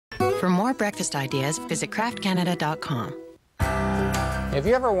For more breakfast ideas, visit craftcanada.com. Have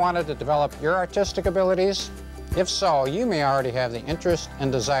you ever wanted to develop your artistic abilities? If so, you may already have the interest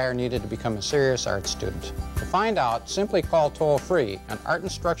and desire needed to become a serious art student. To find out, simply call toll-free and Art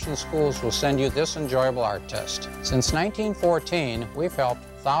Instruction Schools will send you this enjoyable art test. Since 1914, we've helped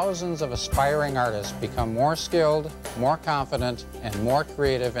thousands of aspiring artists become more skilled, more confident, and more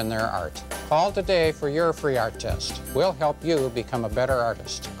creative in their art. Call today for your free art test. We'll help you become a better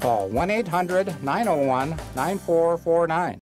artist. Call 1-800-901-9449.